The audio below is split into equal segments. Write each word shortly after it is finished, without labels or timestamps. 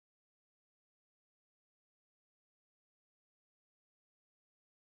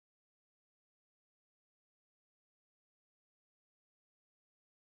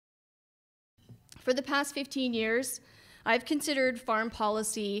For the past 15 years, I've considered farm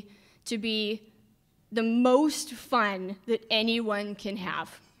policy to be the most fun that anyone can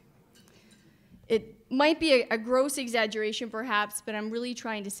have. It might be a gross exaggeration perhaps, but I'm really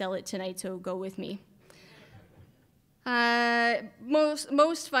trying to sell it tonight, so go with me.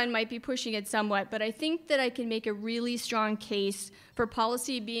 Most fun might be pushing it somewhat, but I think that I can make a really strong case for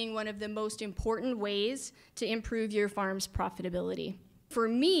policy being one of the most important ways to improve your farm's profitability. For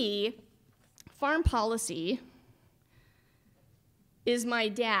me, farm policy is my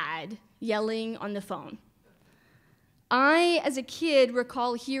dad yelling on the phone. I, as a kid,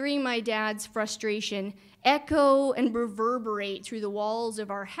 recall hearing my dad's frustration echo and reverberate through the walls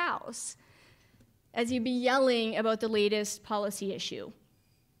of our house as he'd be yelling about the latest policy issue.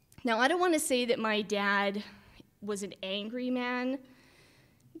 Now, I don't want to say that my dad was an angry man,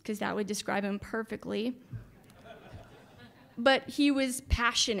 because that would describe him perfectly, but he was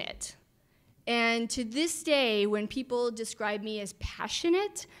passionate. And to this day, when people describe me as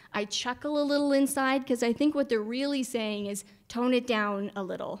passionate, I chuckle a little inside, because I think what they're really saying is, tone it down a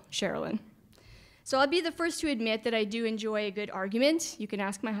little, Cherilyn. So I'll be the first to admit that I do enjoy a good argument. You can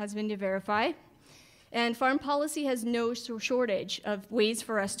ask my husband to verify. And farm policy has no shortage of ways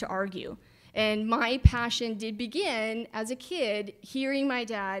for us to argue. And my passion did begin as a kid hearing my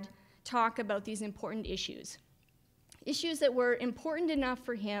dad talk about these important issues. Issues that were important enough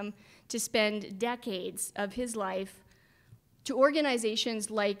for him to spend decades of his life to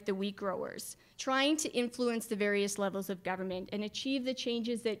organizations like the wheat growers, trying to influence the various levels of government and achieve the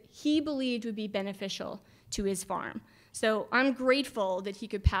changes that he believed would be beneficial to his farm. So I'm grateful that he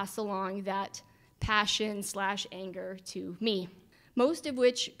could pass along that passion/anger to me, most of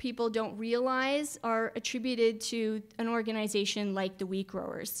which people don't realize are attributed to an organization like the wheat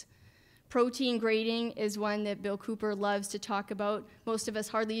growers. Protein grading is one that Bill Cooper loves to talk about. Most of us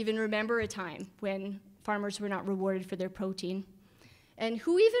hardly even remember a time when farmers were not rewarded for their protein. And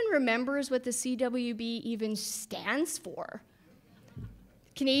who even remembers what the CWB even stands for?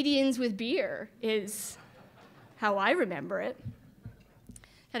 Canadians with beer is how I remember it.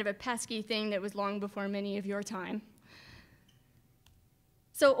 Kind of a pesky thing that was long before many of your time.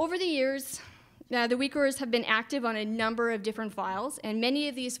 So over the years, the wheat growers have been active on a number of different files, and many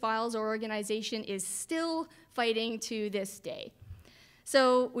of these files our organization is still fighting to this day.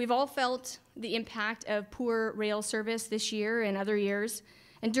 So we've all felt the impact of poor rail service this year and other years,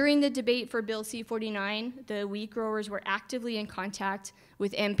 and during the debate for Bill C-49, the wheat growers were actively in contact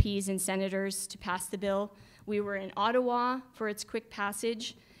with MPs and senators to pass the bill. We were in Ottawa for its quick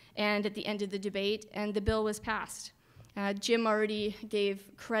passage, and at the end of the debate, and the bill was passed. Jim already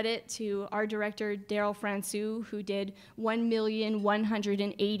gave credit to our director, Daryl Francoux, who did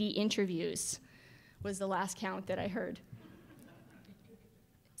 1,180 interviews, was the last count that I heard.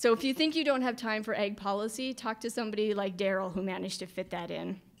 So if you think you don't have time for ag policy, talk to somebody like Daryl who managed to fit that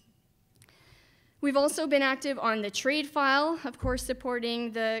in. We've also been active on the trade file, of course,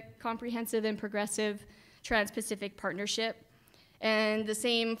 supporting the comprehensive and progressive Trans-Pacific Partnership. And the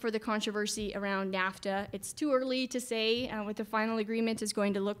same for the controversy around NAFTA. It's too early to say what the final agreement is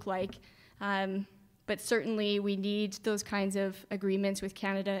going to look like, but certainly we need those kinds of agreements with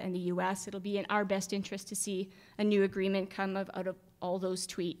Canada and the US. It'll be in our best interest to see a new agreement come out of all those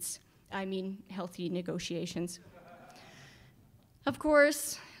tweets. I mean, healthy negotiations. Of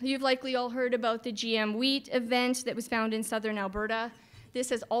course, you've likely all heard about the GM wheat event that was found in southern Alberta. This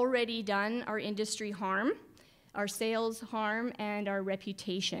has already done our industry harm, our sales harm, and our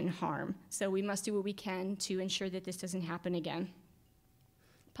reputation harm. So we must do what we can to ensure that this doesn't happen again.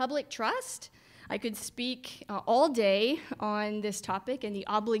 Public trust. I could speak all day on this topic and the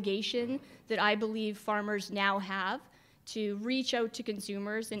obligation that I believe farmers now have to reach out to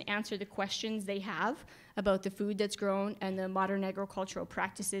consumers and answer the questions they have about the food that's grown and the modern agricultural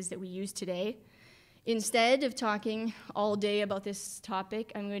practices that we use today. Instead of talking all day about this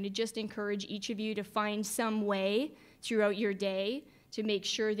topic, I'm going to just encourage each of you to find some way throughout your day to make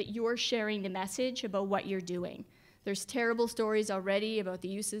sure that you're sharing the message about what you're doing. There's terrible stories already about the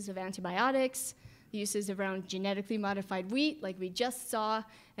uses of antibiotics, the uses around genetically modified wheat, like we just saw,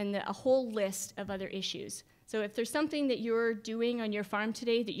 and a whole list of other issues. So if there's something that you're doing on your farm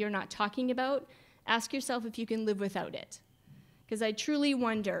today that you're not talking about, ask yourself if you can live without it. Because I truly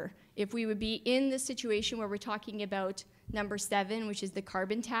wonder if we would be in the situation where we're talking about number 7, which is the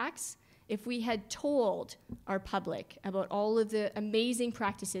carbon tax, if we had told our public about all of the amazing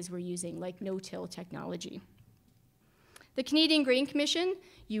practices we're using, like no-till technology. The Canadian Grain Commission,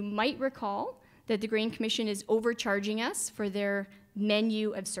 you might recall that the Grain Commission is overcharging us for their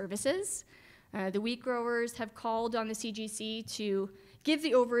menu of services. The wheat growers have called on the CGC to give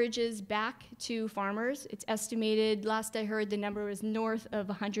the overages back to farmers. It's estimated, last I heard, the number was north of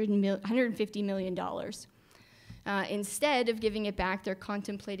 $150 million. Instead of giving it back, they're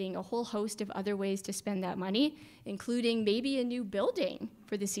contemplating a whole host of other ways to spend that money, including maybe a new building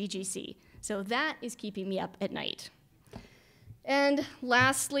for the CGC. So that is keeping me up at night. And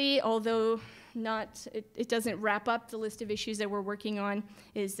lastly, although it doesn't wrap up the list of issues that we're working on,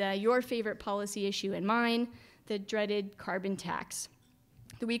 is your favorite policy issue and mine, the dreaded carbon tax.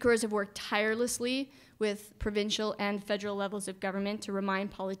 The wheat growers have worked tirelessly with provincial and federal levels of government to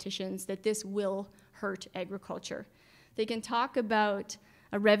remind politicians that this will hurt agriculture. They can talk about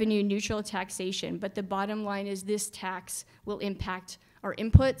a revenue neutral taxation, but the bottom line is this tax will impact our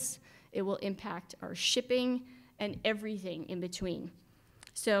inputs, it will impact our shipping, and everything in between.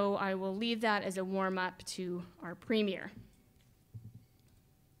 So I will leave that as a warm-up to our Premier.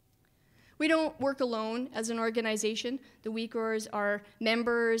 We don't work alone as an organization. The wheat growers are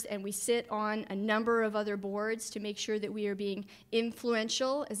members, and we sit on a number of other boards to make sure that we are being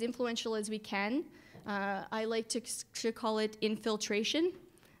influential as we can. I like to call it infiltration.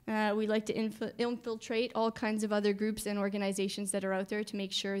 We like to infiltrate all kinds of other groups and organizations that are out there to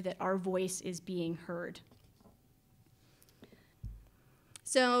make sure that our voice is being heard.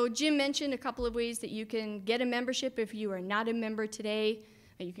 So Jim mentioned a couple of ways that you can get a membership if you are not a member today.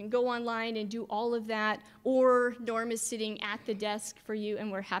 You can go online and do all of that, or Norm is sitting at the desk for you,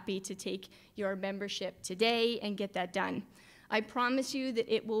 and we're happy to take your membership today and get that done. I promise you that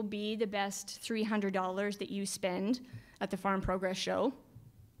it will be the best $300 that you spend at the Farm Progress Show,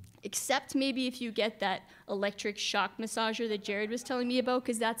 except maybe if you get that electric shock massager that Jared was telling me about,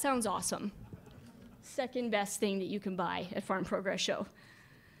 because that sounds awesome. Second best thing that you can buy at Farm Progress Show.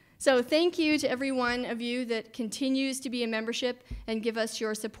 So thank you to every one of you that continues to be a membership and give us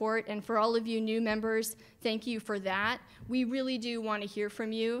your support. And for all of you new members, thank you for that. We really do want to hear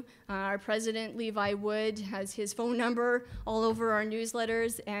from you. Our president, Levi Wood, has his phone number all over our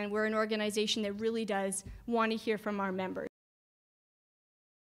newsletters, and we're an organization that really does want to hear from our members.